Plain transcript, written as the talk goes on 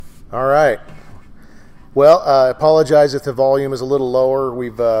All right. Well, I apologize if the volume is a little lower.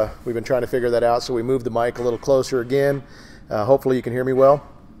 We've been trying to figure that out, so we moved the mic a little closer again. Hopefully you can hear me well.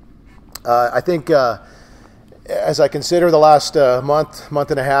 I think as I consider the last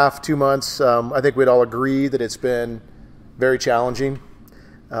month and a half, 2 months, I think we'd all agree that it's been very challenging.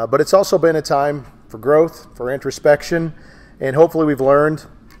 But it's also been a time for growth, for introspection, and hopefully we've learned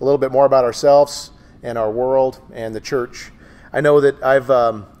a little bit more about ourselves and our world and the church. I know that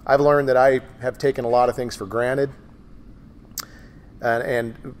I've learned that I have taken a lot of things for granted,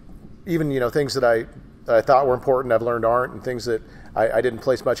 and even things that I thought were important, I've learned aren't, and things that I didn't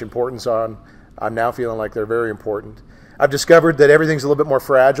place much importance on, I'm now feeling like they're very important. I've discovered that everything's a little bit more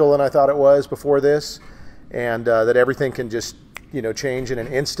fragile than I thought it was before this, and that everything can just change in an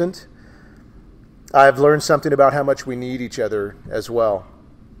instant. I've learned something about how much we need each other as well.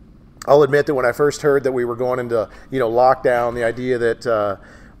 I'll admit that when I first heard that we were going into lockdown, the idea that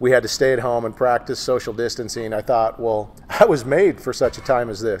we had to stay at home and practice social distancing, I thought, well, I was made for such a time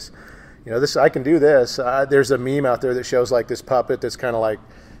as this. I can do this. There's a meme out there that shows like this puppet that's kind of like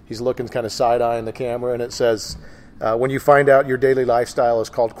he's looking kind of side-eyeing the camera, and it says, when you find out your daily lifestyle is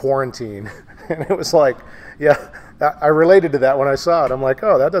called quarantine. And it was like, yeah, I related to that when I saw it. I'm like,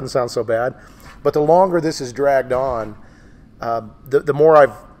 oh, that doesn't sound so bad. But the longer this is dragged on, the more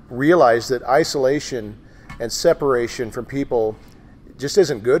I've realized that isolation and separation from people just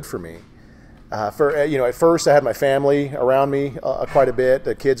isn't good for me. At first I had my family around me quite a bit.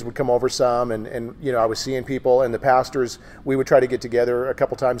 The kids would come over some, and I was seeing people, and the pastors, we would try to get together a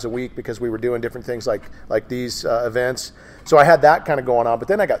couple times a week because we were doing different things like these events. So I had that kind of going on, but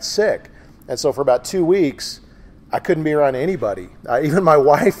then I got sick. And so for about 2 weeks, I couldn't be around anybody. Even my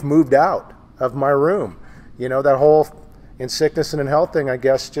wife moved out of my room. That whole in sickness and in health thing, I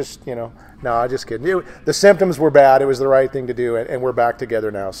guess, no, I just kidding. The symptoms were bad. It was the right thing to do, and we're back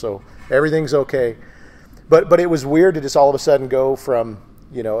together now. So everything's okay. But it was weird to just all of a sudden go from,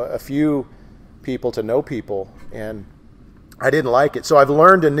 a few people to no people, and I didn't like it. So I've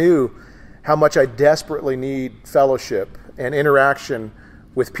learned anew how much I desperately need fellowship and interaction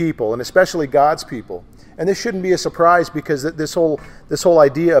with people, and especially God's people. And this shouldn't be a surprise because this whole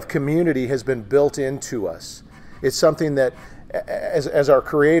idea of community has been built into us. It's something that, as our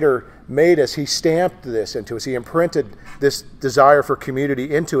Creator made us, He stamped this into us. He imprinted this desire for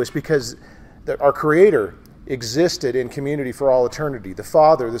community into us because our Creator existed in community for all eternity. The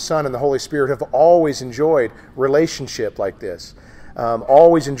Father, the Son, and the Holy Spirit have always enjoyed relationship like this,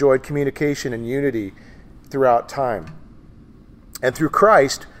 always enjoyed communication and unity throughout time. And through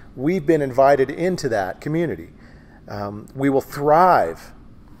Christ, we've been invited into that community. We will thrive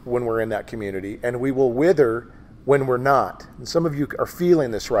when we're in that community, and we will wither when we're not. And some of you are feeling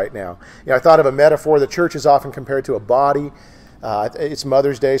this right now. I thought of a metaphor. The church is often compared to a body. It's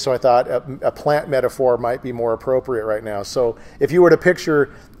Mother's Day, so I thought a plant metaphor might be more appropriate right now. So if you were to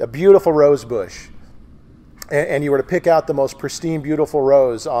picture a beautiful rose bush, and you were to pick out the most pristine, beautiful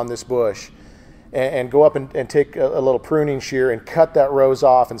rose on this bush, and go up and take a little pruning shear and cut that rose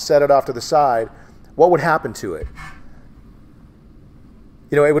off and set it off to the side, what would happen to it?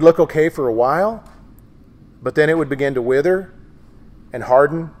 It would look okay for a while, but then it would begin to wither and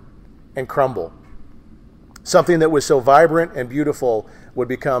harden and crumble. Something that was so vibrant and beautiful would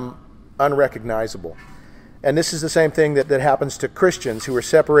become unrecognizable. And this is the same thing that happens to Christians who are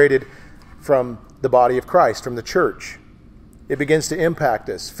separated from the body of Christ, from the church. It begins to impact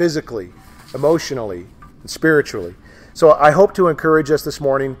us physically, emotionally, and spiritually. So I hope to encourage us this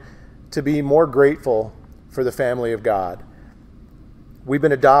morning to be more grateful for the family of God. We've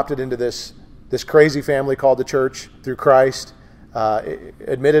been adopted into this crazy family called the church through Christ.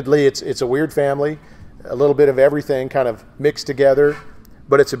 Admittedly, it's a weird family, a little bit of everything kind of mixed together,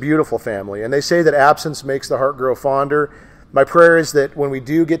 but it's a beautiful family. And they say that absence makes the heart grow fonder. My prayer is that when we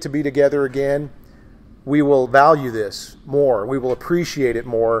do get to be together again, we will value this more, we will appreciate it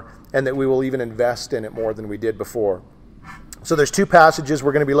more, and that we will even invest in it more than we did before. So there's two passages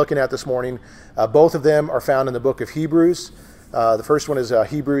we're going to be looking at this morning. Both of them are found in the book of Hebrews. The first one is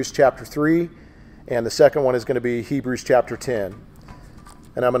Hebrews chapter 3, and the second one is going to be Hebrews chapter 10.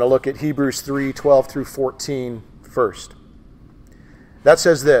 And I'm going to look at Hebrews 3, 12 through 14 first. That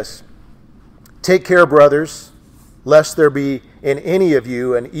says this: "Take care, brothers, lest there be in any of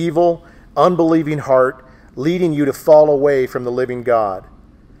you an evil, unbelieving heart, leading you to fall away from the living God.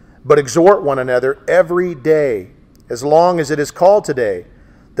 But exhort one another every day, as long as it is called today,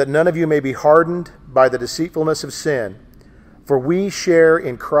 that none of you may be hardened by the deceitfulness of sin. For we share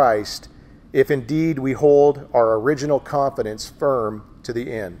in Christ, if indeed we hold our original confidence firm to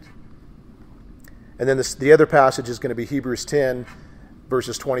the end." And then the other passage is going to be Hebrews 10,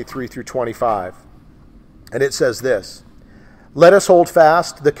 verses 23 through 25. And it says this: "Let us hold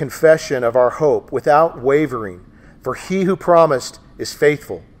fast the confession of our hope without wavering, for he who promised is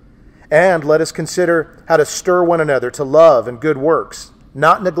faithful. And let us consider how to stir one another to love and good works,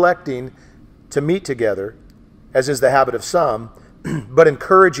 not neglecting to meet together, as is the habit of some, but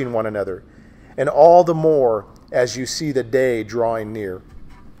encouraging one another, and all the more as you see the day drawing near."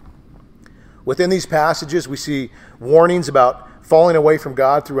 Within these passages, we see warnings about falling away from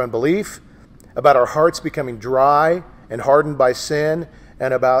God through unbelief, about our hearts becoming dry and hardened by sin,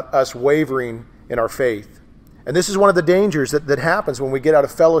 and about us wavering in our faith. And this is one of the dangers that happens when we get out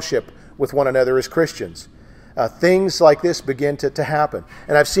of fellowship with one another as Christians. Things like this begin to happen.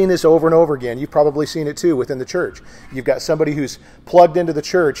 And I've seen this over and over again. You've probably seen it too within the church. You've got somebody who's plugged into the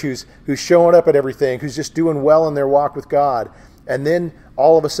church, who's showing up at everything, who's just doing well in their walk with God. And then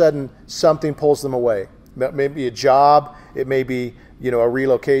all of a sudden, something pulls them away. It may be a job, it may be a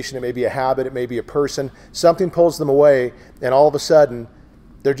relocation, it may be a habit, it may be a person. Something pulls them away, and all of a sudden,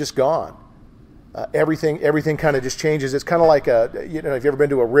 they're just gone. Everything kind of just changes. It's kind of like if you've ever been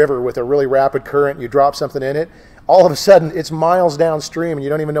to a river with a really rapid current, and you drop something in it, all of a sudden it's miles downstream and you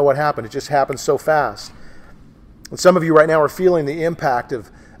don't even know what happened. It just happens so fast. And some of you right now are feeling the impact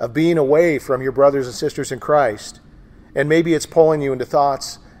of being away from your brothers and sisters in Christ. And maybe it's pulling you into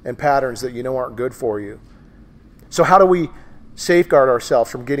thoughts and patterns that you know aren't good for you. So how do we safeguard ourselves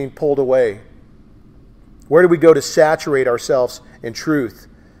from getting pulled away? Where do we go to saturate ourselves in truth,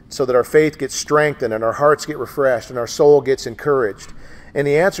 so that our faith gets strengthened and our hearts get refreshed and our soul gets encouraged? And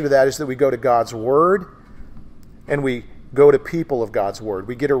the answer to that is that we go to God's Word, and we go to people of God's Word.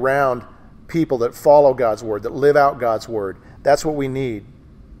 We get around people that follow God's Word, that live out God's Word. That's what we need.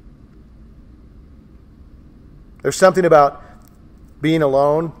 There's something about being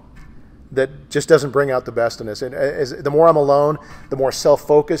alone that just doesn't bring out the best in us. And the more I'm alone, the more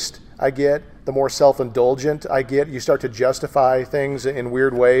self-focused I get, the more self-indulgent I get. You start to justify things in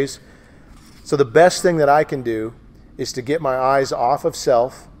weird ways. So the best thing that I can do is to get my eyes off of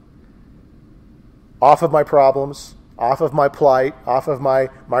self, off of my problems, off of my plight, off of my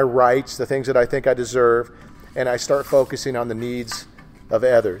rights, the things that I think I deserve, and I start focusing on the needs of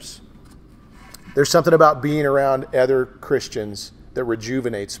others. There's something about being around other Christians that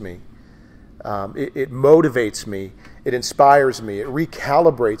rejuvenates me. It motivates me. It inspires me. It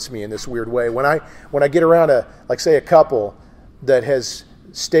recalibrates me in this weird way. When I get around a couple that has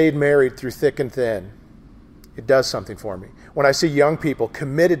stayed married through thick and thin, it does something for me. When I see young people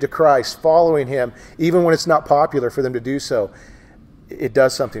committed to Christ, following Him, even when it's not popular for them to do so, it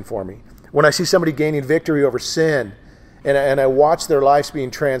does something for me. When I see somebody gaining victory over sin, and I watch their lives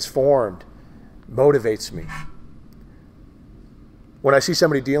being transformed, motivates me. When I see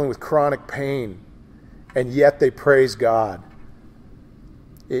somebody dealing with chronic pain, and yet they praise God,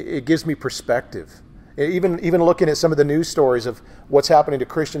 it gives me perspective. Even looking at some of the news stories of what's happening to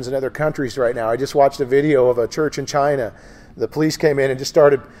Christians in other countries right now. I just watched a video of a church in China. The police came in and just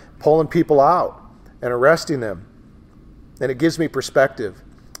started pulling people out and arresting them. And it gives me perspective.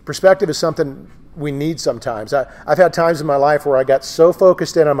 Perspective is something we need sometimes. I've had times in my life where I got so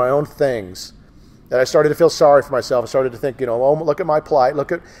focused in on my own things that I started to feel sorry for myself. I started to think, oh, look at my plight,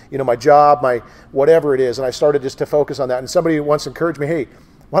 look at, my job, my whatever it is. And I started just to focus on that. And somebody once encouraged me, hey,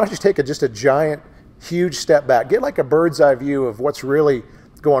 why don't you take just a giant, huge step back? Get like a bird's eye view of what's really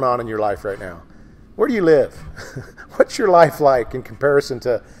going on in your life right now. Where do you live? What's your life like in comparison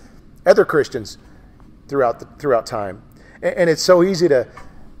to other Christians throughout time? And it's so easy to,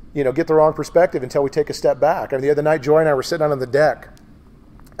 get the wrong perspective until we take a step back. I mean, the other night, Joy and I were sitting out on the deck.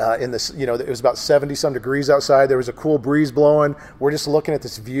 It was about 70-some degrees outside. There was a cool breeze blowing. We're just looking at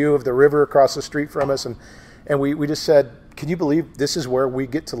this view of the river across the street from us, and we just said, can you believe this is where we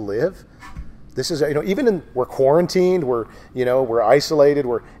get to live? This is, we're quarantined, we're isolated,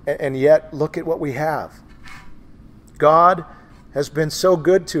 and yet look at what we have. God has been so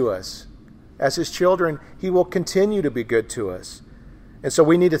good to us. As His children, He will continue to be good to us. And so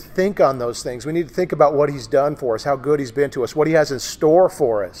we need to think on those things. We need to think about what He's done for us, how good He's been to us, what He has in store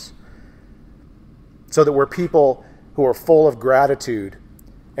for us, so that we're people who are full of gratitude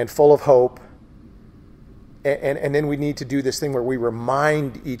and full of hope. And then we need to do this thing where we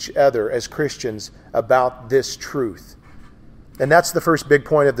remind each other as Christians about this truth. And that's the first big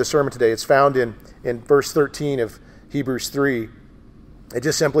point of the sermon today. It's found in verse 13 of Hebrews 3. It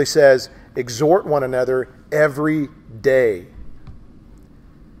just simply says, exhort one another every day.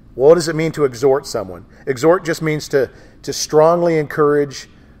 What does it mean to exhort someone? Exhort just means to strongly encourage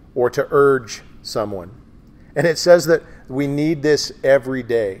or to urge someone. And it says that we need this every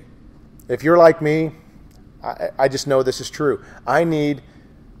day. If you're like me, I just know this is true. I need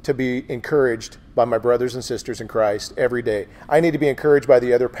to be encouraged by my brothers and sisters in Christ every day. I need to be encouraged by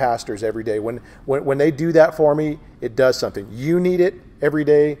the other pastors every day. When they do that for me, it does something. You need it every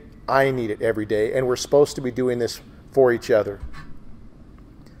day. I need it every day. And we're supposed to be doing this for each other.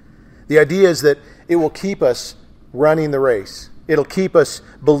 The idea is that it will keep us running the race. It'll keep us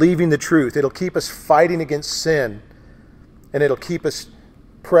believing the truth. It'll keep us fighting against sin. And it'll keep us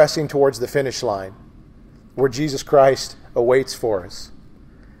pressing towards the finish line where Jesus Christ awaits for us.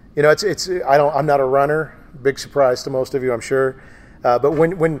 You know, I'm not a runner. Big surprise to most of you, I'm sure. But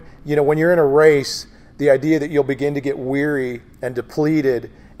when you're in a race, the idea that you'll begin to get weary and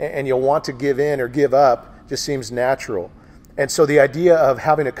depleted and you'll want to give in or give up just seems natural. And so the idea of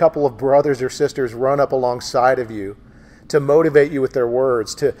having a couple of brothers or sisters run up alongside of you to motivate you with their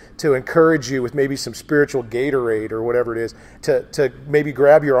words, to encourage you with maybe some spiritual Gatorade or whatever it is, to maybe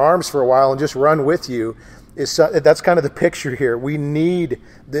grab your arms for a while and just run with you, that's kind of the picture here. We need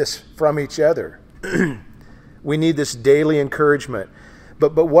this from each other. We need this daily encouragement.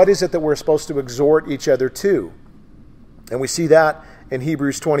 But what is it that we're supposed to exhort each other to? And we see that in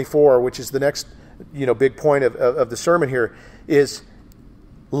Hebrews 24, which is the next big point of the sermon here, is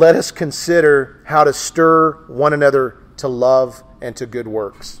let us consider how to stir one another to love and to good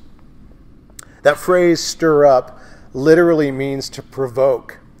works. That phrase, stir up, literally means to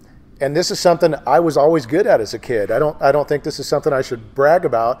provoke. And this is something I was always good at as a kid. I don't think this is something I should brag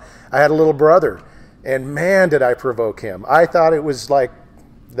about. I had a little brother, and man, did I provoke him. I thought it was like,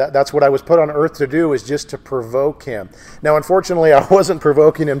 that's what I was put on earth to do, is just to provoke him. Now, unfortunately, I wasn't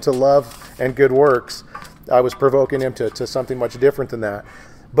provoking him to love and good works. I was provoking him to something much different than that.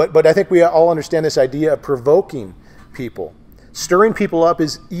 But I think we all understand this idea of provoking people. Stirring people up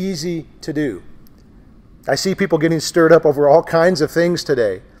is easy to do. I see people getting stirred up over all kinds of things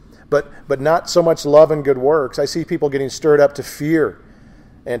today, but not so much love and good works. I see people getting stirred up to fear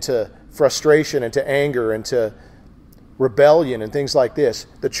and to frustration and to anger and to rebellion and things like this.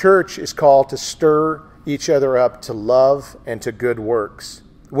 The church is called to stir each other up to love and to good works.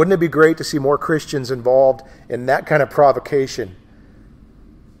 Wouldn't it be great to see more Christians involved in that kind of provocation?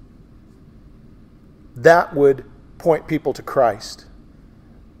 That would point people to Christ.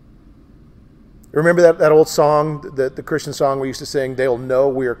 Remember that old song, the Christian song we used to sing, "They'll know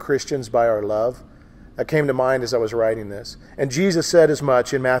we are Christians by our love"? That came to mind as I was writing this. And Jesus said as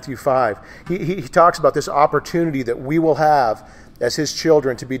much in Matthew 5. He talks about this opportunity that we will have as his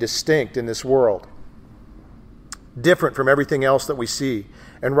children to be distinct in this world, different from everything else that we see.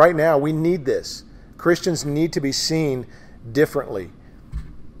 And right now, we need this. Christians need to be seen differently.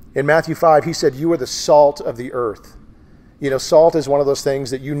 In Matthew 5, he said, "You are the salt of the earth." Salt is one of those things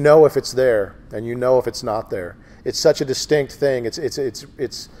that you know if it's there and you know if it's not there. It's such a distinct thing.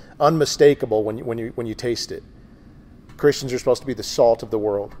 It's unmistakable when you taste it. Christians are supposed to be the salt of the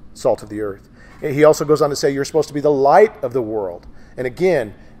world, salt of the earth. And he also goes on to say you're supposed to be the light of the world. And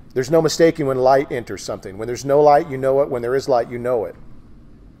again, there's no mistaking when light enters something. When there's no light, you know it. When there is light, you know it.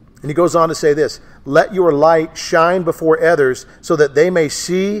 And he goes on to say this, "Let your light shine before others so that they may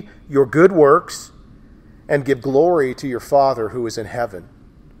see your good works and give glory to your Father who is in heaven."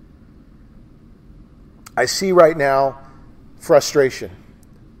 I see right now frustration.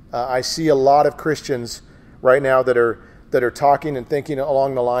 I see a lot of Christians right now that are talking and thinking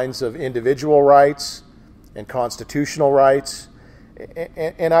along the lines of individual rights and constitutional rights.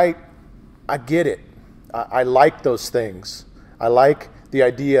 And I get it. I like those things. I like the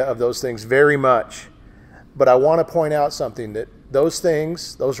idea of those things very much. But I want to point out something, that those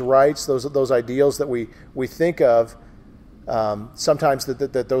things, those rights, those ideals that we think of, sometimes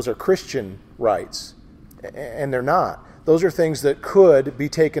that those are Christian rights. And they're not. Those are things that could be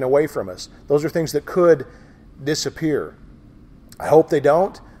taken away from us. Those are things that could disappear. I hope they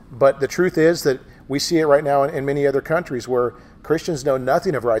don't, but the truth is that we see it right now in many other countries where Christians know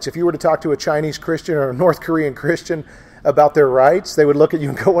nothing of rights. If you were to talk to a Chinese Christian or a North Korean Christian about their rights, they would look at you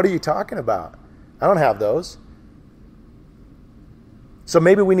and go, "What are you talking about? I don't have those." So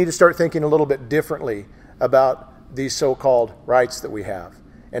maybe we need to start thinking a little bit differently about these so-called rights that we have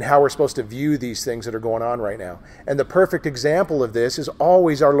and how we're supposed to view these things that are going on right now. And the perfect example of this is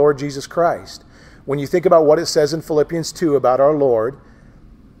always our Lord Jesus Christ. When you think about what it says in Philippians 2 about our Lord,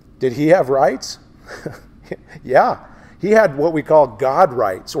 did he have rights? Yeah. He had what we call God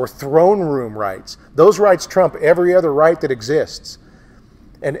rights or throne room rights. Those rights trump every other right that exists.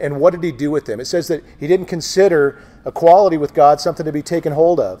 And what did he do with them? It says that he didn't consider equality with God something to be taken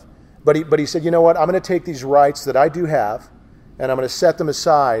hold of. But he said, you know what? I'm going to take these rights that I do have and I'm going to set them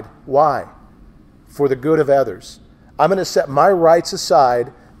aside. Why? For the good of others. I'm going to set my rights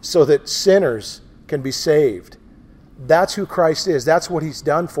aside so that sinners can be saved. That's who Christ is. That's what he's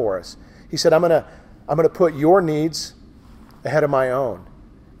done for us. He said, I'm going to put your needs ahead of my own.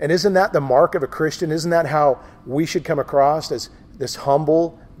 And isn't that the mark of a Christian? Isn't that how we should come across as this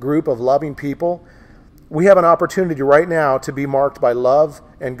humble group of loving people? We have an opportunity right now to be marked by love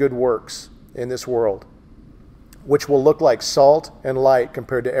and good works in this world, which will look like salt and light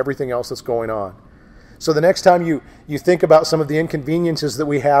compared to everything else that's going on. So the next time you think about some of the inconveniences that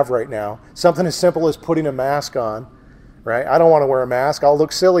we have right now, something as simple as putting a mask on, right? I don't want to wear a mask. I'll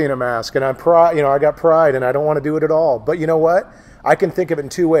look silly in a mask, and I got pride, and I don't want to do it at all. But you know what? I can think of it in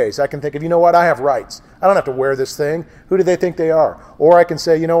two ways. I can think of, you know what? I have rights. I don't have to wear this thing. Who do they think they are? Or I can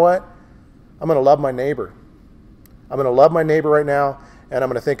say, you know what? I'm going to love my neighbor. I'm going to love my neighbor right now, and I'm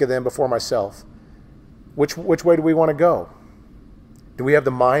going to think of them before myself. Which way do we want to go? Do we have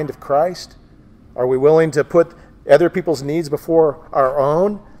the mind of Christ? Are we willing to put other people's needs before our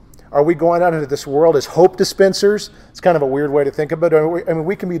own? Are we going out into this world as hope dispensers? It's kind of a weird way to think about it.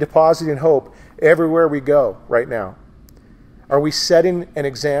 We can be depositing hope everywhere we go right now. Are we setting an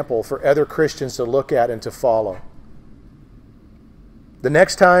example for other Christians to look at and to follow? The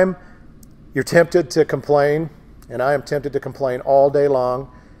next time you're tempted to complain, and I am tempted to complain all day long,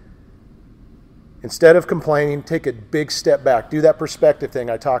 instead of complaining, take a big step back. Do that perspective thing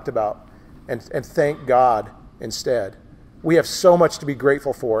I talked about and thank God instead. We have so much to be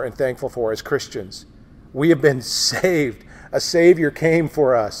grateful for and thankful for as Christians. We have been saved. A Savior came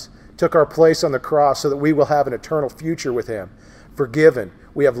for us, took our place on the cross so that we will have an eternal future with him. Forgiven.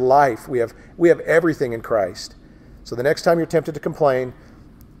 We have life. We have everything in Christ. So the next time you're tempted to complain,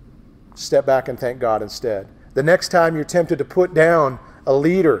 step back and thank God instead. The next time you're tempted to put down a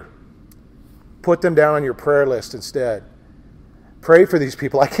leader, put them down on your prayer list instead. Pray for these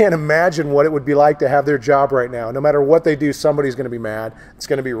people. I can't imagine what it would be like to have their job right now. No matter what they do, somebody's going to be mad. It's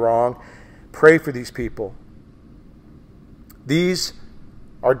going to be wrong. Pray for these people. These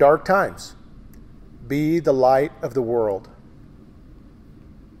are dark times. Be the light of the world.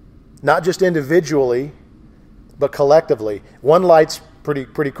 Not just individually, but collectively. One light's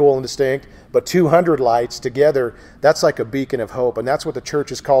pretty cool and distinct, but 200 lights together, that's like a beacon of hope, and that's what the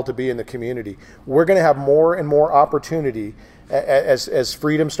church is called to be in the community. We're going to have more and more opportunity as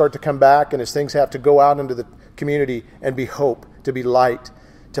freedoms start to come back and as things have to go out into the community and be hope, to be light,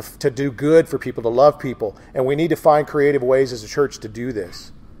 to do good for people, to love people. And we need to find creative ways as a church to do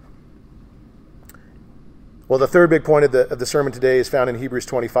this. Well, the third big point of the sermon today is found in Hebrews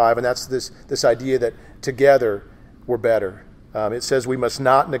 25, and that's this idea that together we're better. It says we must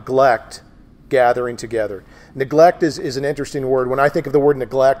not neglect gathering together. Neglect is an interesting word. When I think of the word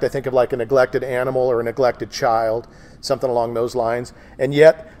neglect, I think of like a neglected animal or a neglected child, something along those lines. And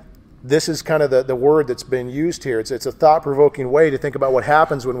yet, this is kind of the word that's been used here. It's a thought-provoking way to think about what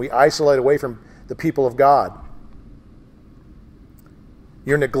happens when we isolate away from the people of God.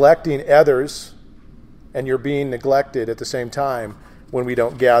 You're neglecting others, and you're being neglected at the same time when we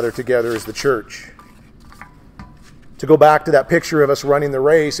don't gather together as the church. To go back to that picture of us running the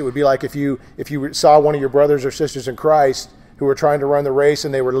race, it would be like if you saw one of your brothers or sisters in Christ who were trying to run the race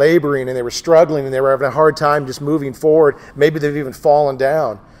and they were laboring and they were struggling and they were having a hard time just moving forward. Maybe they've even fallen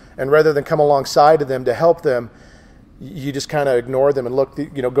down. And rather than come alongside of them to help them, you just kind of ignore them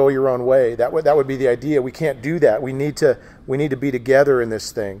and go your own way. That would be the idea. We can't do that. We need to be together in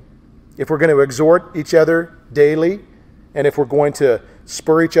this thing. If we're going to exhort each other daily, and if we're going to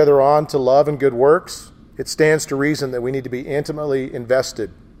spur each other on to love and good works, it stands to reason that we need to be intimately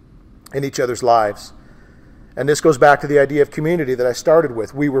invested in each other's lives. And this goes back to the idea of community that I started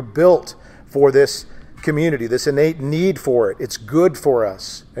with. We were built for this community, this innate need for it. It's good for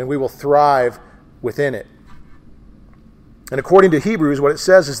us, and we will thrive within it. And according to Hebrews, what it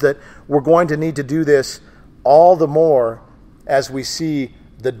says is that we're going to need to do this all the more as we see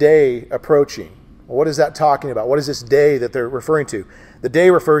the day approaching. Well, what is that talking about? What is this day that they're referring to? The day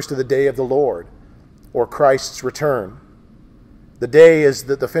refers to the day of the Lord, or Christ's return. The day is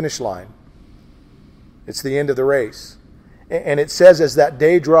the finish line. It's the end of the race. And it says as that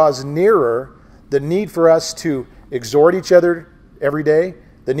day draws nearer, the need for us to exhort each other every day,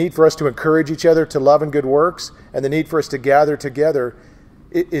 the need for us to encourage each other to love and good works, and the need for us to gather together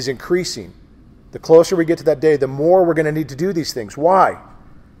is increasing. The closer we get to that day, the more we're going to need to do these things. Why?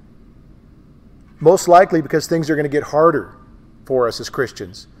 Most likely because things are going to get harder for us as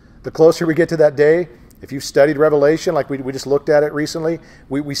Christians. The closer we get to that day, if you've studied Revelation, like we just looked at it recently,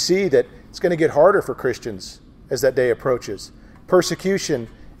 we see that it's going to get harder for Christians as that day approaches. Persecution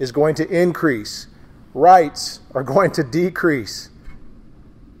is going to increase. Rights are going to decrease.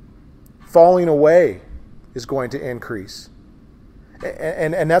 Falling away is going to increase.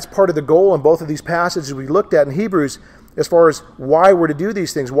 And that's part of the goal in both of these passages we looked at in Hebrews, as far as why we're to do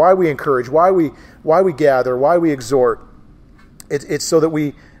these things, why we encourage, why we gather, why we exhort. It's so that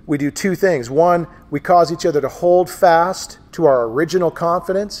we do two things. One, we cause each other to hold fast to our original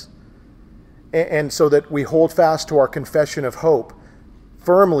confidence, and so that we hold fast to our confession of hope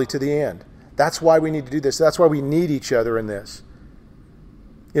firmly to the end. That's why we need to do this. That's why we need each other in this.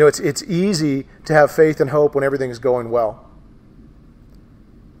 You know, it's easy to have faith and hope when everything's going well.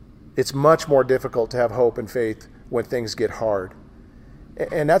 It's much more difficult to have hope and faith when things get hard.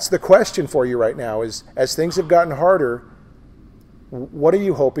 And that's the question for you right now, is as things have gotten harder, what are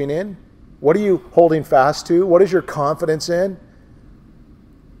you hoping in? What are you holding fast to? What is your confidence in?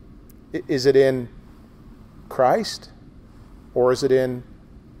 Is it in Christ, or is it in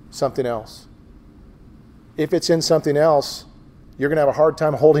something else? If it's in something else, you're going to have a hard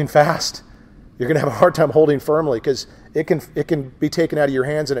time holding fast. You're going to have a hard time holding firmly, because it can be taken out of your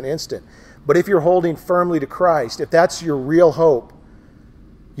hands in an instant. But if you're holding firmly to Christ, if that's your real hope,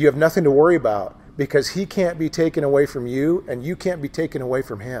 you have nothing to worry about, because he can't be taken away from you, and you can't be taken away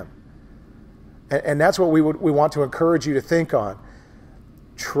from him. And that's what we want to encourage you to think on.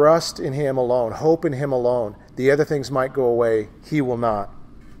 Trust in him alone. Hope in him alone. The other things might go away. He will not.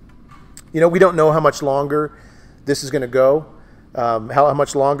 You know, we don't know how much longer this is going to go, how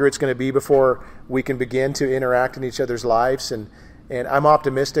much longer it's going to be before we can begin to interact in each other's lives. And I'm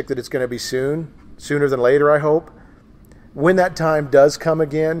optimistic that it's going to be sooner than later, I hope. When that time does come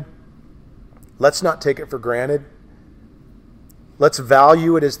again, let's not take it for granted. Let's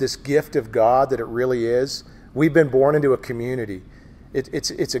value it as this gift of God that it really is. We've been born into a community.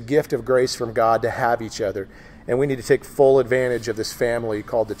 It's a gift of grace from God to have each other. And we need to take full advantage of this family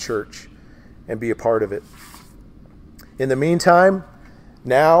called the church and be a part of it. In the meantime,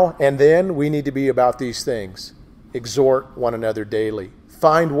 now and then, we need to be about these things. Exhort one another daily.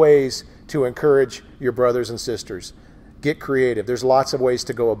 Find ways to encourage your brothers and sisters. Get creative. There's lots of ways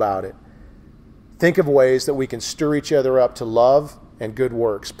to go about it. Think of ways that we can stir each other up to love and good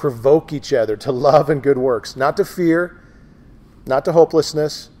works. Provoke each other to love and good works. Not to fear, not to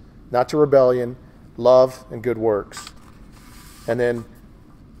hopelessness, not to rebellion. Love and good works. And then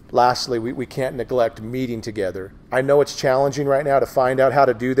lastly, we can't neglect meeting together. I know it's challenging right now to find out how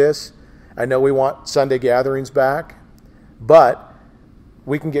to do this. I know we want Sunday gatherings back, but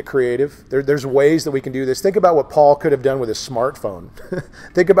we can get creative. There's ways that we can do this. Think about what Paul could have done with his smartphone.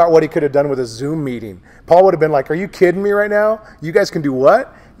 Think about what he could have done with a Zoom meeting. Paul would have been like, are you kidding me right now? You guys can do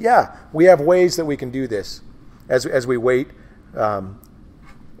what? Yeah, we have ways that we can do this as we wait to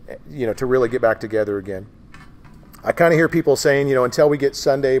really get back together again. I kind of hear people saying, until we get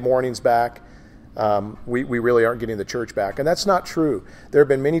Sunday mornings back, we really aren't getting the church back. And that's not true. There have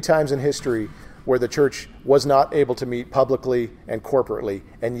been many times in history where the church was not able to meet publicly and corporately,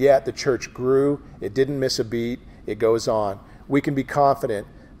 and yet the church grew. It didn't miss a beat. It goes on. We can be confident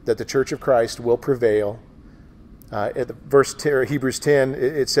that the church of Christ will prevail. Hebrews 10,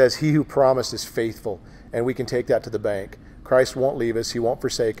 it says, he who promised is faithful, and we can take that to the bank. Christ won't leave us. He won't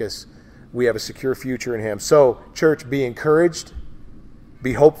forsake us. We have a secure future in him. So, church, be encouraged,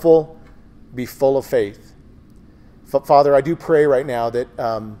 be hopeful, be full of faith. Father, I do pray right now that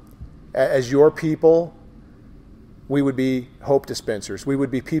as your people, we would be hope dispensers. We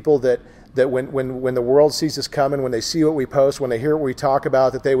would be people that when the world sees us coming, when they see what we post, when they hear what we talk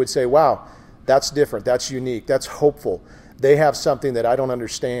about, that they would say, wow, that's different, that's unique, that's hopeful. They have something that I don't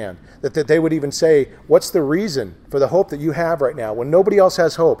understand. That they would even say, what's the reason for the hope that you have right now? When nobody else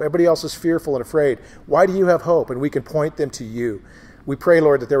has hope, everybody else is fearful and afraid. Why do you have hope? And we can point them to you. We pray,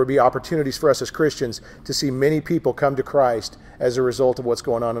 Lord, that there would be opportunities for us as Christians to see many people come to Christ as a result of what's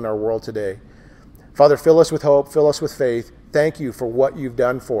going on in our world today. Father, fill us with hope, fill us with faith. Thank you for what you've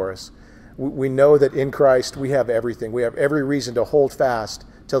done for us. We know that in Christ we have everything. We have every reason to hold fast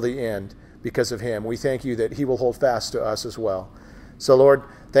till the end because of him. We thank you that he will hold fast to us as well. So, Lord,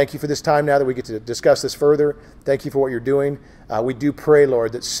 thank you for this time now that we get to discuss this further. Thank you for what you're doing. We do pray,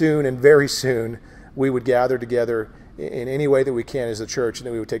 Lord, that soon and very soon we would gather together in any way that we can as a church, and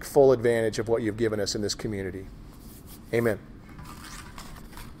that we would take full advantage of what you've given us in this community. Amen.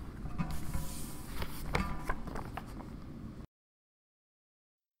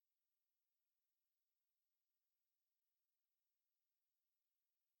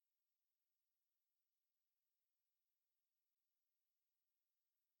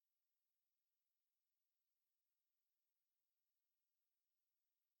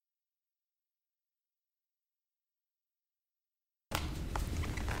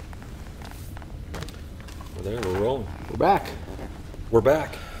 There, we're rolling. We're back. We're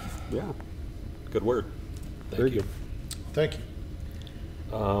back. Yeah. Good word. Very good. Thank you.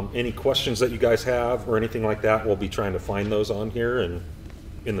 Any questions that you guys have or anything like that, we'll be trying to find those on here, and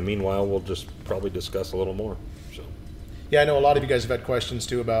in the meanwhile, we'll just probably discuss a little more. So, yeah, I know a lot of you guys have had questions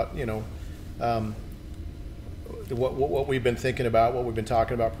too about what we've been thinking about, what we've been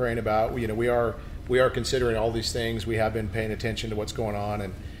talking about, praying about. We are considering all these things. We have been paying attention to what's going on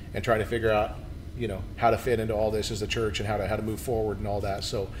and trying to figure out how to fit into all this as a church and how to move forward and all that.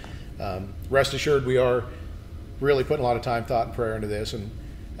 So rest assured, we are really putting a lot of time, thought, and prayer into this, and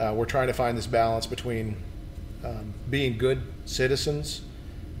we're trying to find this balance between being good citizens,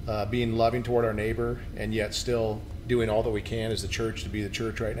 being loving toward our neighbor, and yet still doing all that we can as the church to be the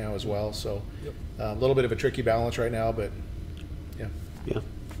church right now as well. So a little bit of a tricky balance right now, but yeah.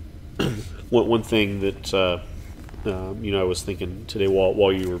 One thing that I was thinking today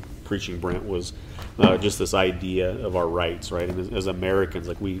while you were preaching, Brent, was just this idea of our rights, right? And as Americans,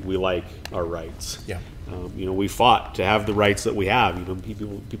 like we like our rights. Yeah. We fought to have the rights that we have.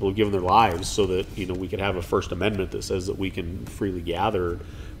 People have given their lives so that we could have a First Amendment that says that we can freely gather,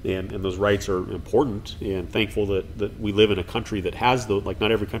 and those rights are important. And thankful that we live in a country that has those. Like,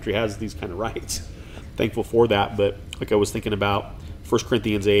 not every country has these kind of rights. Thankful for that. But like, I was thinking about 1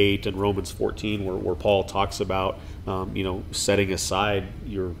 Corinthians 8 and Romans 14, where Paul talks about setting aside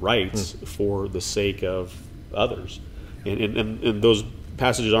your rights for the sake of others, and those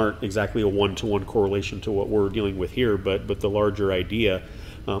passages aren't exactly a one-to-one correlation to what we're dealing with here, but the larger idea,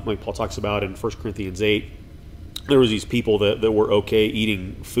 like Paul talks about in 1 Corinthians 8, there was these people that were okay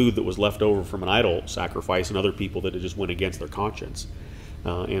eating food that was left over from an idol sacrifice, and other people that it just went against their conscience.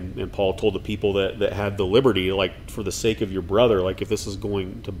 And Paul told the people that had the liberty, like, for the sake of your brother, like, if this is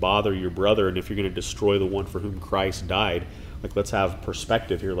going to bother your brother, and if you're going to destroy the one for whom Christ died, like, let's have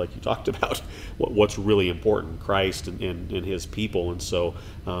perspective here, like you talked about, what's really important, Christ and his people. And so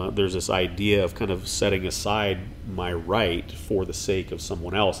there's this idea of kind of setting aside my right for the sake of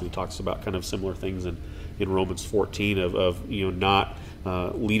someone else. And he talks about kind of similar things in Romans 14 of not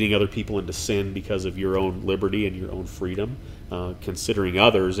leading other people into sin because of your own liberty and your own freedom, considering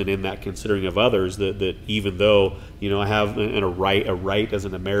others, and in that considering of others, that even though I have a right as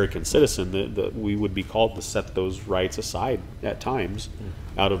an American citizen, that we would be called to set those rights aside at times,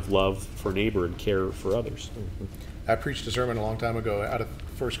 out of love for neighbor and care for others. I preached a sermon a long time ago out of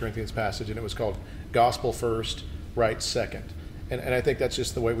 1 Corinthians passage, and it was called "Gospel First, Rights Second." And I think that's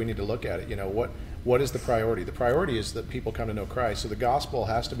just the way we need to look at it. What is the priority? The priority is that people come to know Christ. So the gospel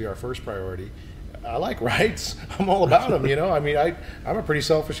has to be our first priority. I like rights. I'm all about them, I mean, I'm a pretty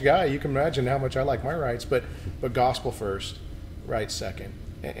selfish guy. You can imagine how much I like my rights, but gospel first, rights second.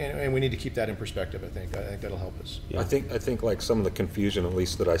 And we need to keep that in perspective, I think. I think that'll help us. Yeah. I think like some of the confusion, at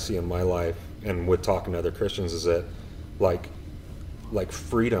least that I see in my life and with talking to other Christians, is that like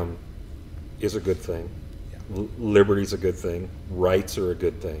freedom is a good thing. Yeah. Liberty's a good thing. Rights are a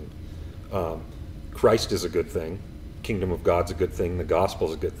good thing. Christ is a good thing. Kingdom of God's a good thing. The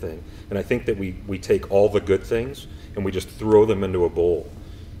gospel's a good thing. And I think that we take all the good things and we just throw them into a bowl,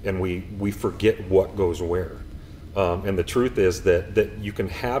 and we forget what goes where. And the truth is that you can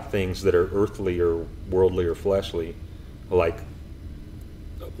have things that are earthly or worldly or fleshly, like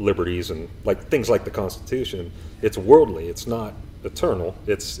liberties and like things like the Constitution. It's worldly. It's not eternal.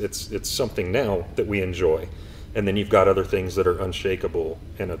 It's something now that we enjoy. And then you've got other things that are unshakable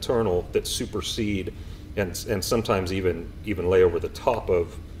and eternal that supersede and sometimes even lay over the top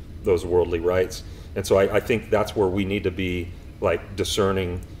of those worldly rights. And so I think that's where we need to be, like,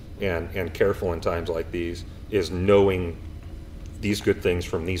 discerning and careful in times like these, is knowing these good things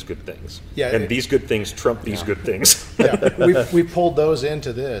from these good things. Yeah, and these good things trump these good things. Yeah, we pulled those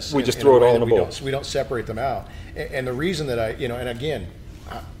into this. We just throw it all in a bowl. We don't separate them out. And the reason that and again,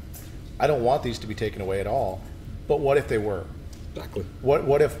 I don't want these to be taken away at all. But what if they were? Exactly.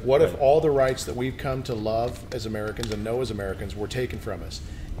 What if all the rights that we've come to love as Americans and know as Americans were taken from us?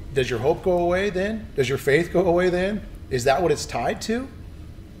 Does your hope go away then? Does your faith go away then? Is that what it's tied to?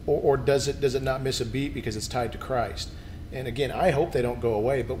 Or does it not miss a beat because it's tied to Christ? And again, I hope they don't go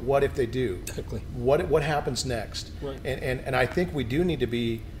away, but what if they do? Exactly. What happens next? Right. And I think we do need to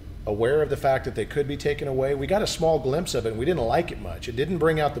be aware of the fact that they could be taken away. We got a small glimpse of it, and we didn't like it much. It didn't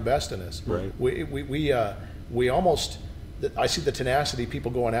bring out the best in us. Right. We almost, I see the tenacity,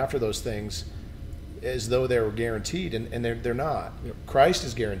 people going after those things as though they were guaranteed, and they're not. Yep. Christ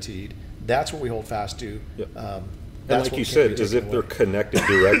is guaranteed. That's what we hold fast to. Yep. And like you said, as if they're connected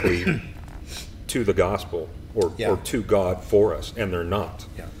directly to the gospel or to God for us, and they're not.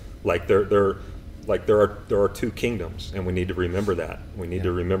 Yeah. Like there are two kingdoms, and we need to remember that. We need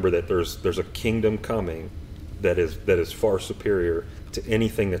to remember that there's a kingdom coming that is far superior to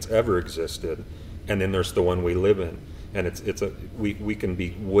anything that's ever existed, and then there's the one we live in. and we can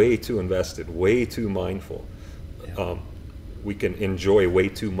be way too invested, way too mindful. Yeah. We can enjoy way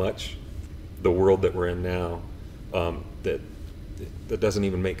too much the world that we're in now, that doesn't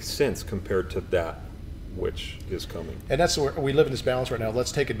even make sense compared to that which is coming. And that's where we live in this balance right now.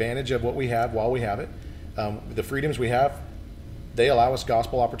 Let's take advantage of what we have while we have it. The freedoms we have, they allow us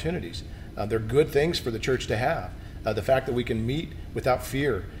gospel opportunities. They're good things for the church to have. The fact that we can meet without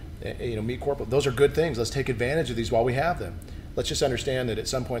fear, meet corporate, those are good things. Let's take advantage of these while we have them. Let's just understand that at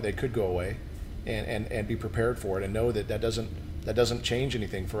some point they could go away, and be prepared for it, and know that doesn't change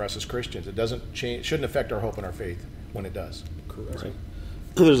anything for us as Christians. It shouldn't affect our hope and our faith when it does. Correct. Right.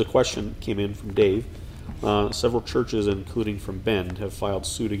 There's a question came in from Dave. Several churches, including from Bend, have filed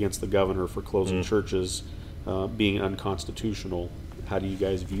suit against the governor for closing churches being unconstitutional. How do you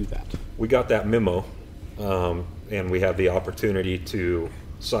guys view that? We got that memo, and we had the opportunity to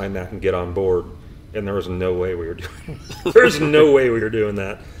sign that and get on board, and there was no way we were doing. There's no way we were doing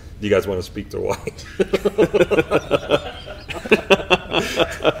that. Do you guys want to speak to why?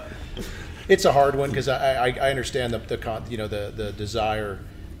 It's a hard one because I understand the desire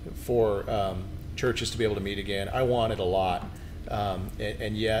for churches to be able to meet again. I want it a lot,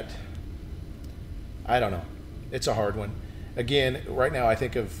 and yet I don't know. It's a hard one. Again, right now I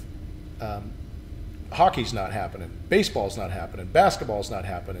think of hockey's not happening, baseball's not happening, basketball's not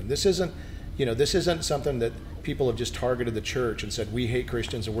happening. This isn't something that people have just targeted the church and said we hate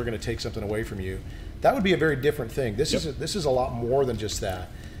Christians and we're going to take something away from you. That would be a very different thing. This is a lot more than just that.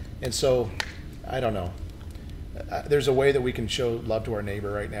 And so, I don't know. There's a way that we can show love to our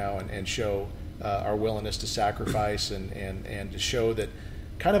neighbor right now and show our willingness to sacrifice and to show that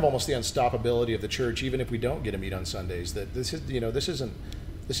kind of almost the unstoppability of the church, even if we don't get to meet on Sundays. That this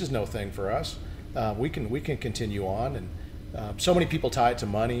is no thing for us. We can continue on, and so many people tie it to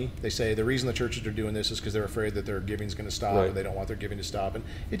money. They say the reason the churches are doing this is because they're afraid that their giving is going to stop, and they don't want their giving to stop, and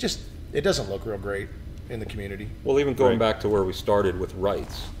it doesn't look real great in the community. Well, even going back to where we started with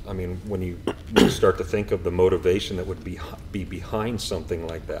rights, I mean, when you start to think of the motivation that would be behind something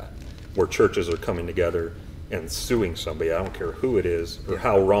like that, where churches are coming together and suing somebody, I don't care who it is or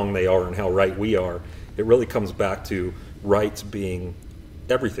how wrong they are and how right we are, it really comes back to rights being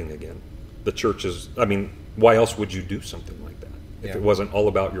everything again. The churches, I mean, why else would you do something like that if it wasn't all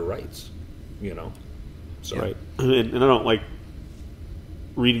about your rights, So. Right. And I don't like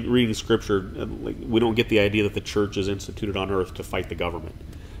reading scripture. Like, we don't get the idea that the church is instituted on earth to fight the government.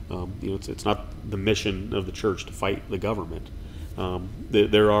 It's not the mission of the church to fight the government.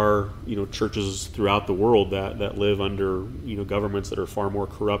 There are churches throughout the world that live under governments that are far more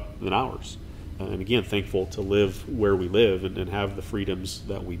corrupt than ours. And again, thankful to live where we live and have the freedoms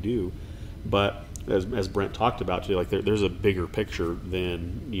that we do. But as Brent talked about today, like there's a bigger picture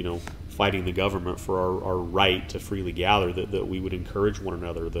than fighting the government for our right to freely gather, that we would encourage one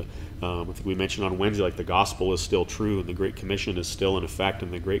another. I think we mentioned on Wednesday, like the gospel is still true and the Great Commission is still in effect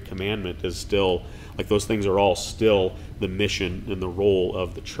and the Great Commandment is still, like those things are all still the mission and the role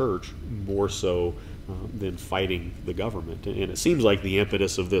of the church, more so than fighting the government. And it seems like the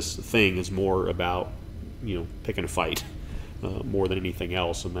impetus of this thing is more about picking a fight more than anything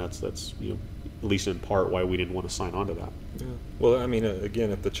else, and that's at least in part why we didn't want to sign on to that. Yeah. Well, I mean,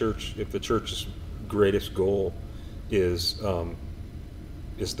 again, if the church's greatest goal is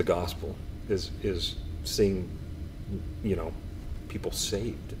the gospel, is seeing people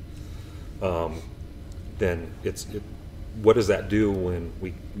saved, then what does that do when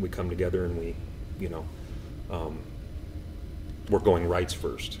we come together and we're going rights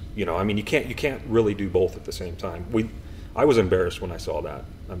first? I mean, you can't really do both at the same time. I was embarrassed when I saw that.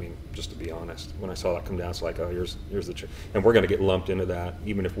 I mean, just to be honest, when I saw that come down, it's like, oh, here's the church, and we're going to get lumped into that,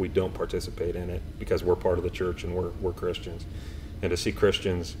 even if we don't participate in it, because we're part of the church and we're Christians. And to see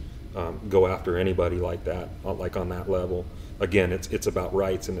Christians go after anybody like that, like on that level, again, it's about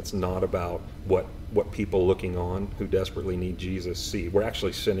rights, and it's not about what people looking on who desperately need Jesus see. We're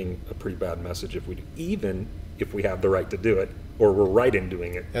actually sending a pretty bad message if we do, even if we have the right to do it, or we're right in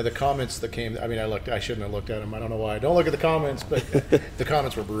doing it. Yeah, the comments that came, I mean, I shouldn't have looked at them. I don't know why. Don't look at the comments, but the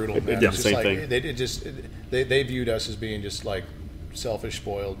comments were brutal, man. Yeah, same thing. They viewed us as being just like selfish,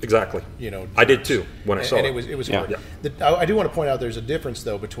 spoiled. Exactly. Jerks. I did too when I saw it. And it was hard. Yeah. I do want to point out there's a difference,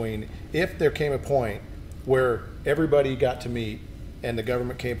 though, between if there came a point where everybody got to meet and the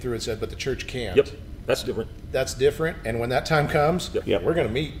government came through and said, but the church can't. Yep. That's different. That's different, and when that time comes, we're going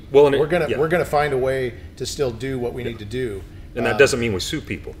to meet. Well, we're going to find a way to still do what we need to do. And that doesn't mean we sue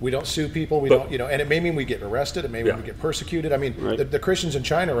people. We don't sue people. We don't, and it may mean we get arrested. It may mean we get persecuted. I mean, the Christians in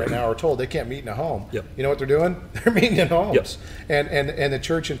China right now are told they can't meet in a home. Yep. You know what they're doing? They're meeting in homes. Yep. And the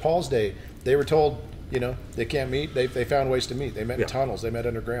church in Paul's day, they were told You know, they can't meet. They found ways to meet. They met in Yeah. tunnels. They met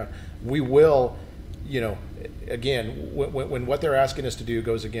underground. We will, you know, again, when what they're asking us to do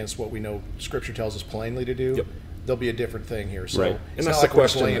goes against what we know Scripture tells us plainly to do, Yep. there'll be a different thing here. So Right. it's And not that's like the we're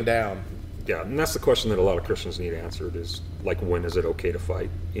just question laying down. Yeah, and that's the question that a lot of Christians need answered is, like, when is it okay to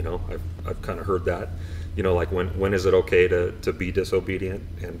fight? You know, I've kind of heard that. You know, like, when is it okay to be disobedient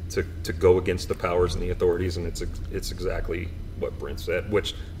and to go against the powers and the authorities? And it's exactly what Brent said,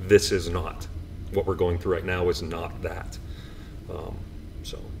 which this is not. What we're going through right now is not that.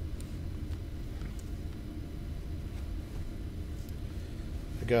 So.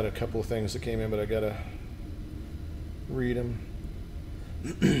 I got a couple of things that came in, but I gotta read them.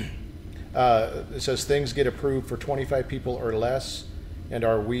 It says things get approved for 25 people or less, and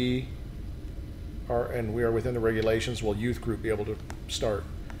we are within the regulations. Will youth group be able to start?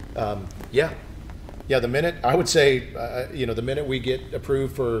 Yeah. The minute I would say, the minute we get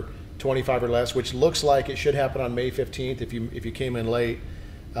approved for 25 or less, which looks like it should happen on May 15th. If you came in late,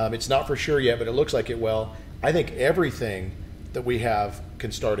 it's not for sure yet, but it looks like it will. I think everything that we have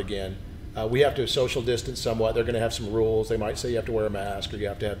can start again. We have to social distance somewhat. They're going to have some rules. They might say you have to wear a mask or you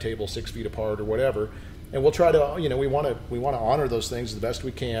have to have tables 6 feet apart or whatever. And we'll try to, we want to honor those things the best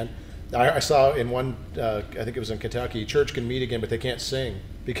we can. I saw in one, I think it was in Kentucky, church can meet again, but they can't sing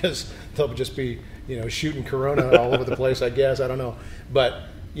because they'll just be, shooting Corona all over the place, I guess. I don't know. But,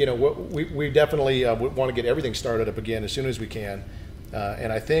 we definitely want to get everything started up again as soon as we can.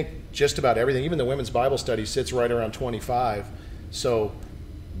 And I think just about everything, even the women's Bible study sits right around 25. So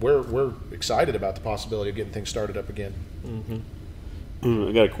we're excited about the possibility of getting things started up again. Mm-hmm.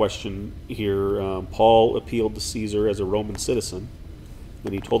 I got a question here. Paul appealed to Caesar as a Roman citizen,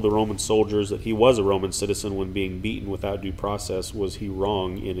 and he told the Roman soldiers that he was a Roman citizen when being beaten without due process. Was he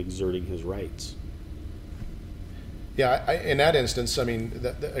wrong in exerting his rights? Yeah, in that instance, I mean,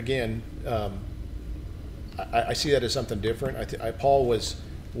 I see that as something different. Paul was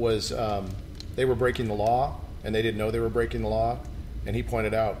they were breaking the law, and they didn't know they were breaking the law, and he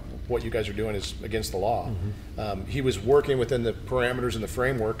pointed out what you guys are doing is against the law. Mm-hmm. He was working within the parameters and the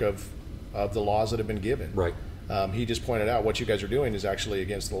framework of the laws that have been given. Right. He just pointed out what you guys are doing is actually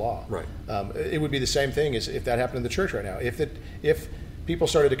against the law. Right. It would be the same thing as if that happened in the church right now. If people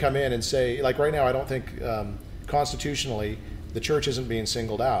started to come in and say, like right now, I don't think constitutionally the church isn't being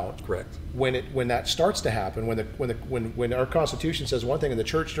singled out. Correct. When that starts to happen, when our Constitution says one thing and the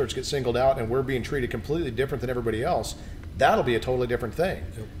church starts to get singled out and we're being treated completely different than everybody else, that'll be a totally different thing.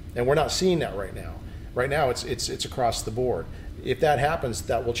 Yep. And we're not seeing that right now. Right now, it's across the board. If that happens,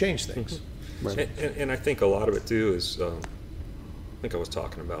 that will change things. Mm-hmm. Right. And I think a lot of it too is, I think I was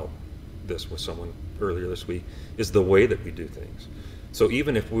talking about this with someone earlier this week, is the way that we do things. So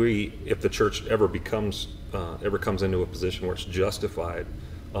even if the church ever comes into a position where it's justified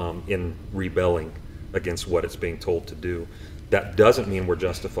in rebelling against what it's being told to do, that doesn't mean we're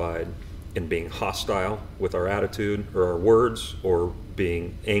justified in being hostile with our attitude or our words, or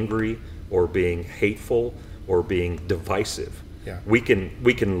being angry, or being hateful, or being divisive. Yeah. We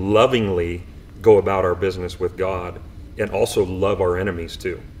can lovingly go about our business with God and also love our enemies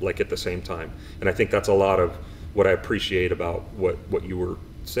too, like at the same time. And I think that's a lot of what I appreciate about what you were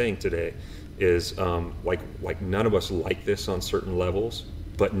saying today is like none of us like this on certain levels,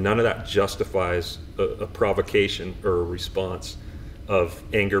 but none of that justifies a provocation or a response of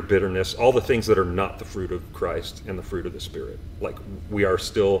anger, bitterness, all the things that are not the fruit of Christ and the fruit of the Spirit. Like we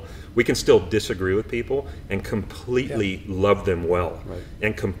can still disagree with people and completely love them well, right,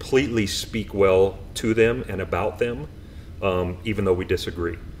 and completely speak well to them and about them, even though we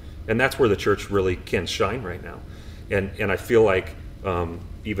disagree. And that's where the church really can shine right now. And I feel like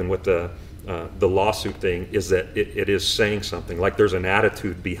even with the lawsuit thing is that it is saying something. Like there's an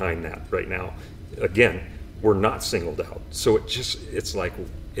attitude behind that right now. Again, we're not singled out. So it's like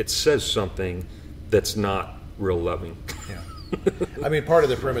it says something that's not real loving. Yeah. I mean, part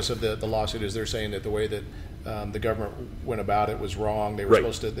of the premise of the lawsuit is they're saying that the way that the government went about it was wrong. They were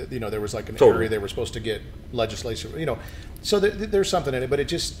supposed to, there was like an area they were supposed to get legislation, so there's something in it, but it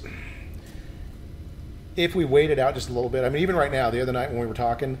just, if we waited out just a little bit, I mean, even right now, the other night when we were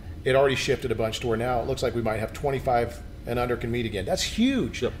talking, it already shifted a bunch to where now it looks like we might have 25 and under can meet again. That's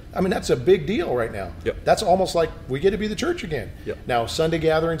huge. Yep. I mean, that's a big deal right now. Yep. That's almost like we get to be the church again. Yep. Now, Sunday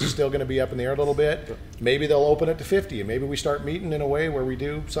gatherings is still going to be up in the air a little bit. Yep. Maybe they'll open it to 50, and maybe we start meeting in a way where we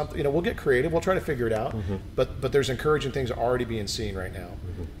do something. We'll get creative. We'll try to figure it out. Mm-hmm. But there's encouraging things already being seen right now.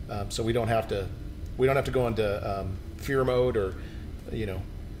 Mm-hmm. So we don't have to go into fear mode or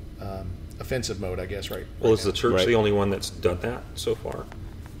offensive mode, I guess. Right. Well, is the church the only one that's done that so far?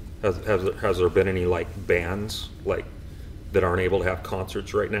 Has there been any like bans like that aren't able to have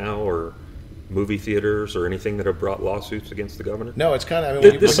concerts right now, or movie theaters or anything that have brought lawsuits against the governor? No, it's kind of. I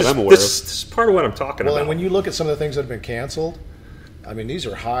mean, This I'm aware of. is part of what I'm talking well, about. and when you look at some of the things that have been canceled, I mean, these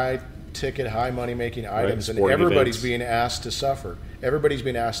are high-ticket, high-money-making items, and sporting everybody's events. being asked to suffer. Everybody's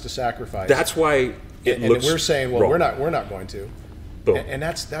being asked to sacrifice. That's why it and looks we're saying, well, wrong. we're not going to. Boom. And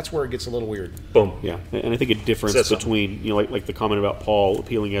that's where it gets a little weird. Boom. Yeah, and I think a difference Says something. between, like the comment about Paul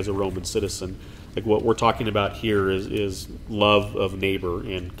appealing as a Roman citizen, like what we're talking about here is love of neighbor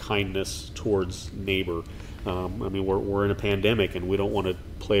and kindness towards neighbor. I mean, we're in a pandemic, and we don't want to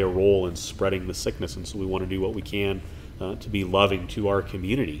play a role in spreading the sickness, and so we want to do what we can to be loving to our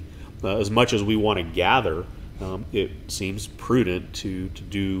community. As much as we want to gather, it seems prudent to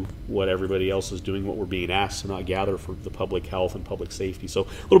do what everybody else is doing, what we're being asked to not gather for the public health and public safety. So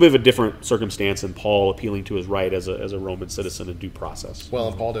a little bit of a different circumstance than Paul appealing to his right as a Roman citizen in due process. Well,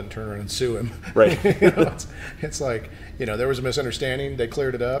 and Paul didn't turn around and sue him. Right. It's like, there was a misunderstanding. They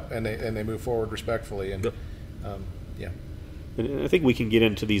cleared it up, and they moved forward respectfully. And Yep. yeah, And I think we can get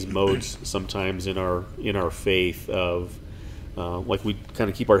into these modes sometimes in our faith of like we kind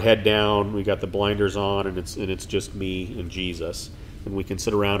of keep our head down, we got the blinders on, and it's just me and Jesus, and we can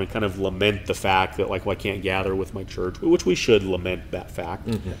sit around and kind of lament the fact that, like, well, I can't gather with my church, which we should lament that fact.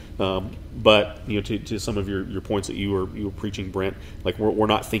 Mm-hmm. But to some of your points that you were preaching, Brent, like we're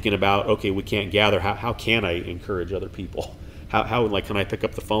not thinking about, okay, we can't gather. How can I encourage other people? How like, can I pick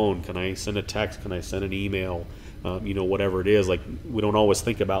up the phone? Can I send a text? Can I send an email? Whatever it is, like, we don't always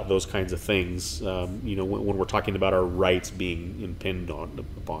think about those kinds of things, when we're talking about our rights being impinged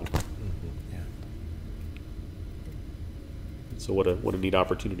upon. yeah. So what a neat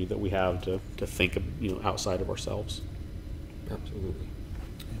opportunity that we have to think of, outside of ourselves. Absolutely.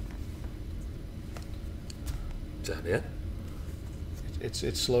 Is that it?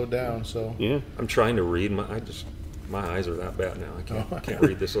 It's slowed down. So Yeah. I'm trying to read. My eyes are that bad now. I can't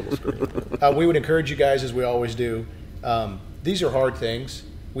read this little screen. we would encourage you guys, as we always do. These are hard things.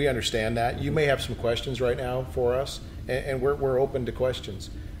 We understand that. You may have some questions right now for us, and we're open to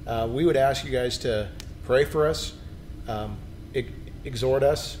questions. We would ask you guys to pray for us, exhort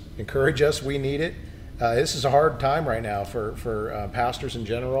us, encourage us. We need it. This is a hard time right now for pastors in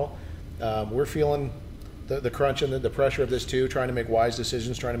general. We're feeling the crunch and the pressure of this too, trying to make wise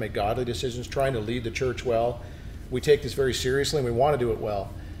decisions, trying to make godly decisions, trying to lead the church well. We take this very seriously, and we want to do it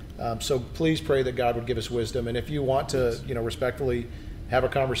well. So please pray that God would give us wisdom. And if you want to, respectfully have a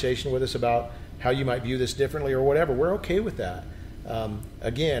conversation with us about how you might view this differently or whatever, we're okay with that.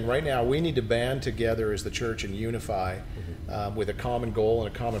 Again, right now, we need to band together as the church and unify with a common goal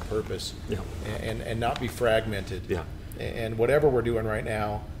and a common purpose, Yeah. and not be fragmented. Yeah. And whatever we're doing right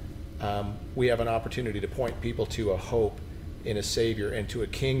now, we have an opportunity to point people to a hope in a Savior and to a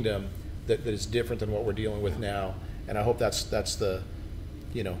kingdom that is different than what we're dealing with now. And I hope that's the,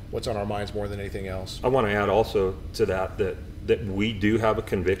 what's on our minds more than anything else. I want to add also to that we do have a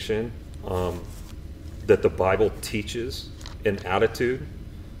conviction that the Bible teaches an attitude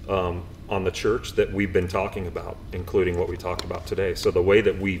on the church that we've been talking about, including what we talked about today. So the way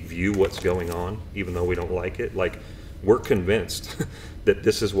that we view what's going on, even though we don't like it, like, we're convinced that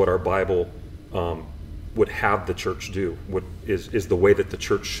this is what our Bible would have the church do, is the way that the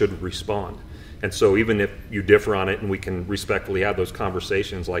church should respond. And so even if you differ on it, and we can respectfully have those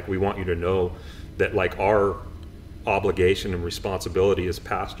conversations, like, we want you to know that, like, our obligation and responsibility as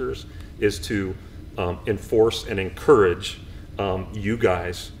pastors is to enforce and encourage you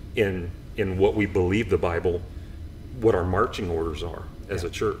guys in what we believe the Bible, what our marching orders are as a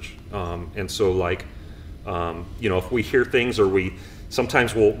church. And so, like, if we hear things, or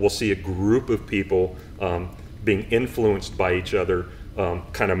sometimes we'll see a group of people being influenced by each other,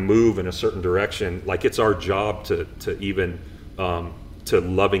 kind of move in a certain direction. Like, it's our job to even to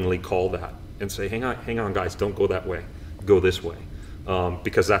lovingly call that and say, hang on, guys, don't go that way, go this way,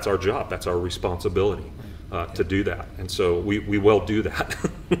 because that's our job, that's our responsibility to do that. And so we will do that.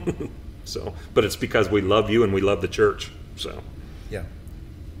 So, but it's because we love you and we love the church. So, Yeah.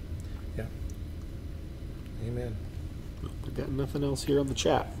 Amen. I've got nothing else here on the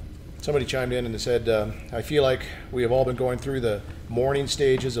chat. Somebody chimed in and said, I feel like we have all been going through the mourning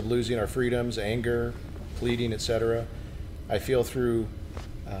stages of losing our freedoms, anger, pleading, etc. I feel through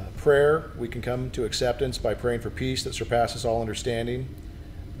prayer we can come to acceptance by praying for peace that surpasses all understanding,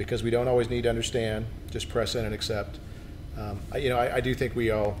 because we don't always need to understand, just press in and accept. I do think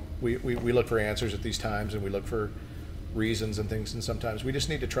we look for answers at these times, and we look for reasons and things, and sometimes we just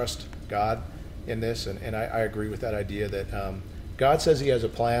need to trust God in this, and I agree with that idea that God says He has a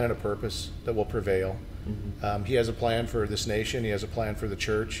plan and a purpose that will prevail. Mm-hmm. He has a plan for this nation. He has a plan for the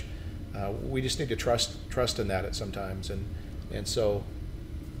church. We just need to trust in that at sometimes, and so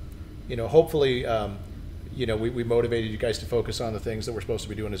hopefully, we motivated you guys to focus on the things that we're supposed to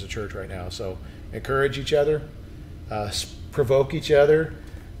be doing as a church right now. So encourage each other, provoke each other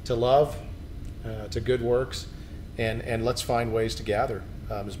to love, to good works, and let's find ways to gather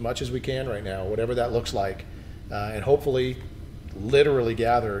as much as we can right now, whatever that looks like, and hopefully literally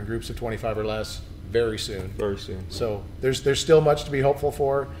gather in groups of 25 or less very soon. Very soon. So there's still much to be hopeful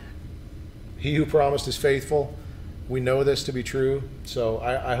for. He who promised is faithful. We know this to be true. So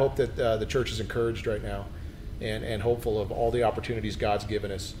I hope that the church is encouraged right now and hopeful of all the opportunities God's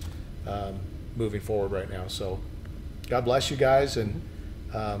given us moving forward right now. So God bless you guys, and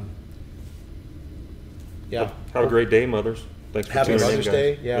Have a great day, mothers. Thanks for Happy tuning in, Mother's guys.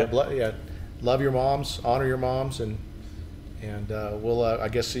 Day. Yeah. Love your moms, honor your moms, and we'll I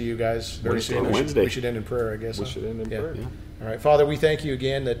guess see you guys very soon. Wednesday. We should end in prayer, I guess. We should end in prayer. Yeah. All right, Father, we thank you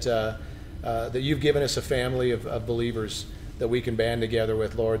again that you've given us a family of believers that we can band together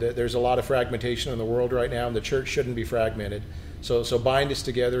with, Lord. There's a lot of fragmentation in the world right now, and the church shouldn't be fragmented. So bind us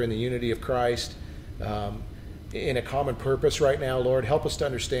together in the unity of Christ, in a common purpose right now, Lord. Help us to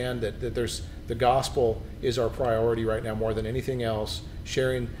understand that there's the gospel is our priority right now more than anything else,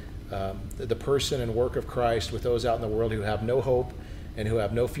 sharing the person and work of Christ with those out in the world who have no hope and who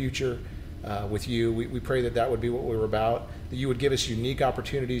have no future with you. We pray that would be what we're about, that you would give us unique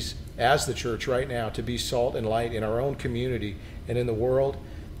opportunities as the church right now to be salt and light in our own community and in the world,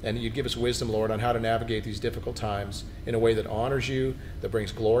 and that you'd give us wisdom, Lord, on how to navigate these difficult times in a way that honors you, that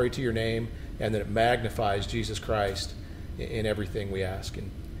brings glory to your name, and that it magnifies Jesus Christ in everything we ask. And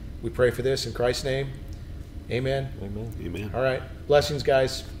we pray for this in Christ's name. Amen. Amen. Amen. All right. Blessings,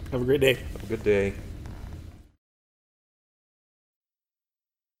 guys. Have a great day. Have a good day.